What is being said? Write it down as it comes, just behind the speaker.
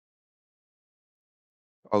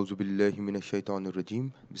أعوذ بالله من الشيطان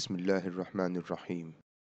الرجيم بسم الله الرحمن الرحيم.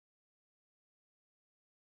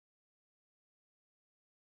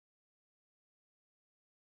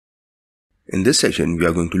 In this session, we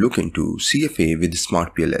are going to look into CFA with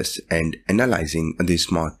SmartPLS and analyzing the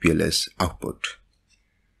SmartPLS output.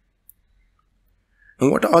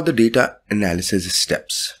 Now, what are the data analysis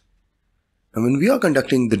steps? Now, when we are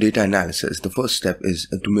conducting the data analysis, the first step is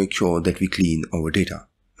to make sure that we clean our data.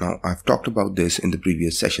 Now, I've talked about this in the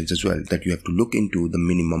previous sessions as well, that you have to look into the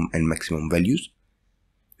minimum and maximum values.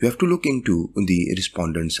 You have to look into the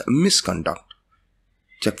respondent's misconduct,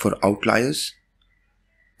 check for outliers,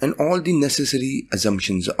 and all the necessary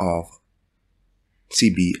assumptions of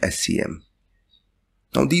CB-SEM.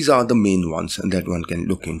 Now, these are the main ones that one can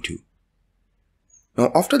look into.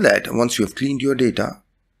 Now, after that, once you have cleaned your data,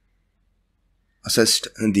 assessed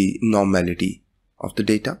the normality of the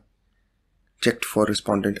data, checked for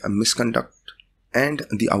respondent misconduct and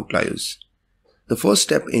the outliers, the first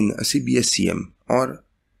step in CB-SEM or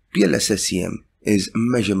PLS-SEM is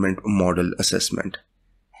measurement model assessment.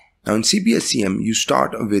 Now, in CB-SEM, you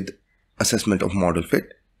start with assessment of model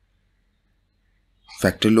fit,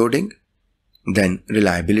 factor loading, then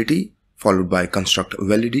reliability, followed by construct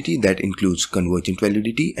validity that includes convergent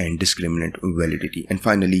validity and discriminant validity. And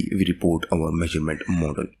finally, we report our measurement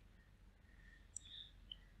model.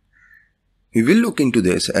 We will look into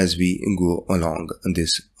this as we go along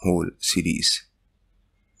this whole series.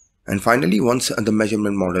 And finally, once the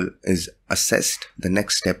measurement model is assessed, the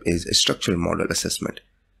next step is a structural model assessment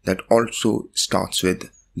that also starts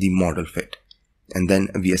with the model fit. And then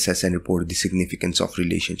we assess and report the significance of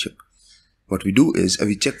relationship. What we do is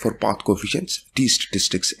we check for path coefficients,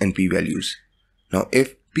 t-statistics and p-values. Now,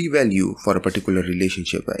 if p-value for a particular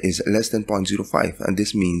relationship is less than 0.05, and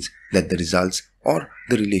this means that the results or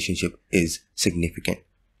the relationship is significant.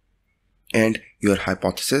 And your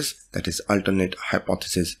hypothesis, that is alternate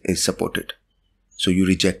hypothesis, is supported. So you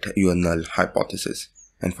reject your null hypothesis.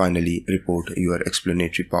 And finally, report your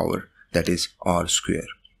explanatory power, that is R square.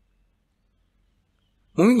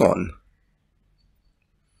 Moving on,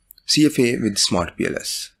 CFA with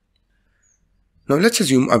SmartPLS. Now let's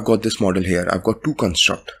assume I've got this model here. I've got two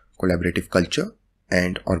constructs, collaborative culture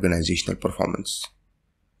and organizational performance.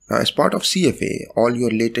 Now, as part of CFA, all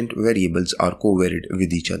your latent variables are covariate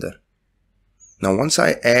with each other. Now, once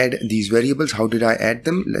I add these variables, how did I add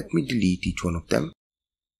them? Let me delete each one of them.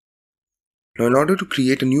 Now, in order to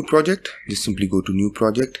create a new project, just simply go to new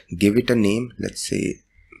project, give it a name, let's say,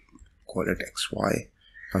 call it XY.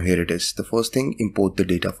 Now here it is. The first thing, import the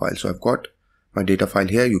data file. So I've got my data file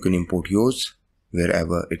here. You can import yours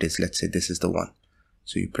wherever it is. Let's say this is the one.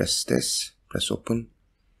 So you press this, press open,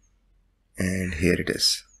 and here it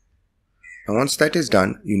is. Now once that is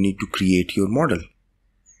done, you need to create your model.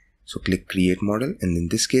 So click create model, and in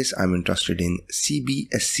this case, I'm interested in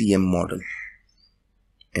CB-SEM model.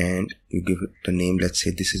 And you give it the name, let's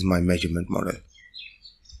say this is my measurement model.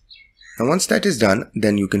 Now once that is done,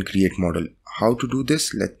 then you can create model. How to do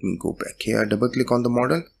this? Let me go back here, double click on the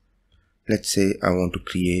model. Let's say I want to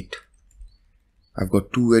create, I've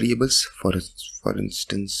got two variables for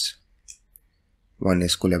instance, one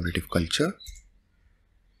is collaborative culture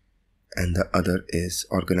and the other is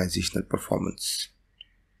organizational performance.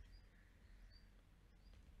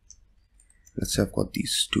 Let's say I've got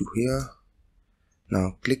these two here.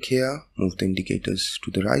 Now click here, move the indicators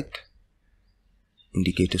to the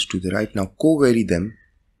right, Now co-vary them.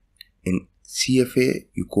 In CFA,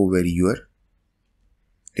 you co-vary your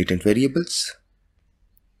latent variables.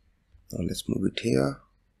 Now let's move it here.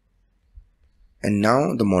 And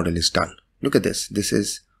now the model is done. Look at this. This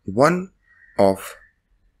is one of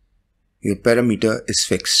your parameter is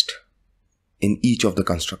fixed in each of the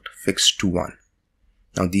construct, fixed to 1.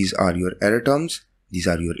 Now these are your error terms. These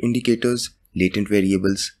are your indicators, latent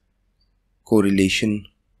variables, correlation,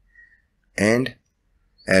 and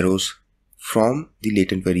arrows from the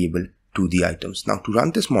latent variable to the items. Now to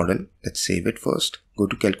run this model, let's save it first, go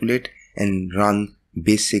to calculate and run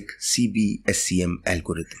basic CB-SEM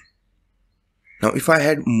algorithm. Now if I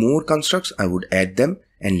had more constructs, I would add them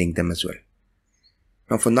and link them as well.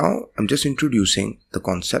 Now for now, I'm just introducing the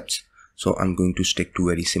concepts. So I'm going to stick to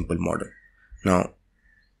a very simple model. Now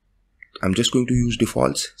I'm just going to use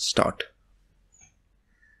defaults, start.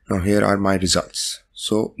 Now here are my results.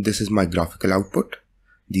 So this is my graphical output.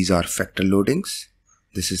 These are factor loadings.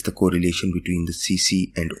 This is the correlation between the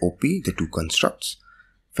CC and OP, the two constructs.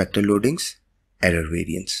 Factor loadings, error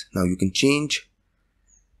variance. Now you can change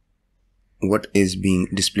what is being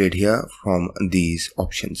displayed here from these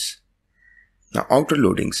options. Now outer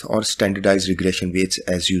loadings or standardized regression weights,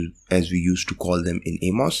 as we used to call them in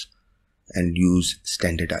AMOS, and use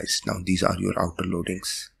standardized. Now these are your outer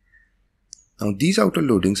loadings. Now these outer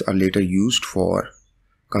loadings are later used for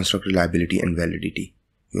construct reliability and validity.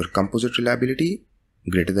 Your composite reliability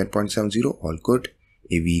greater than 0.70, all good.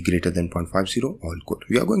 AV greater than 0.50, all good.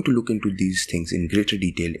 We are going to look into these things in greater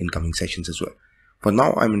detail in coming sessions as well. For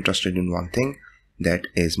now, I'm interested in one thing, that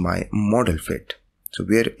is my model fit. So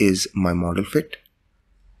where is my model fit?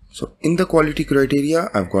 So in the quality criteria,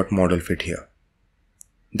 I've got model fit here.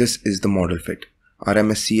 This is the model fit.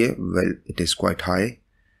 RMSCA, well, it is quite high.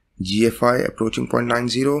 GFI approaching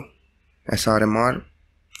 0.90. SRMR,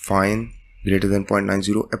 fine, greater than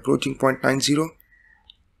 0.90, approaching 0.90,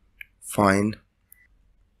 fine.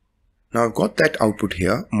 Now I've got that output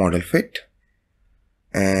here, model fit,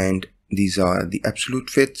 and these are the absolute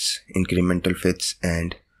fits, incremental fits,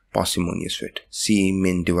 and parsimonious fit. C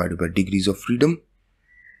min divided by degrees of freedom.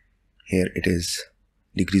 Here it is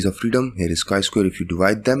degrees of freedom. Here is chi-square. If you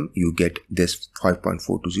divide them, you get this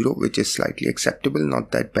 5.420, which is slightly acceptable,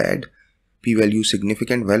 not that bad. P-value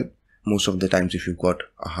significant. Well, most of the times if you've got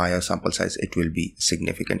a higher sample size, it will be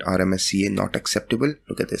significant. RMSCA not acceptable.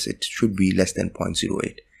 Look at this. It should be less than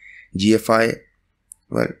 0.08. GFI,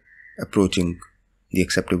 well, approaching the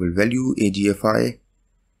acceptable value. AGFI,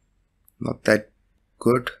 not that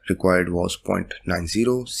good. Required was 0.90.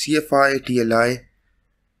 CFI, TLI,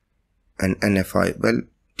 and NFI, well,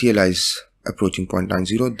 TLI is approaching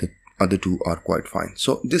 0.90. The other two are quite fine.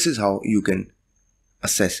 So this is how you can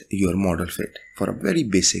assess your model fit for a very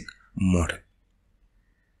basic model.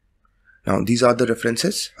 Now these are the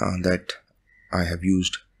references that I have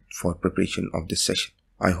used for preparation of this session.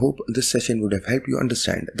 I hope this session would have helped you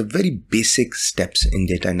understand the very basic steps in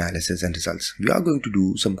data analysis and results. We are going to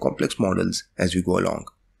do some complex models as we go along.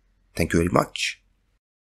 Thank you very much.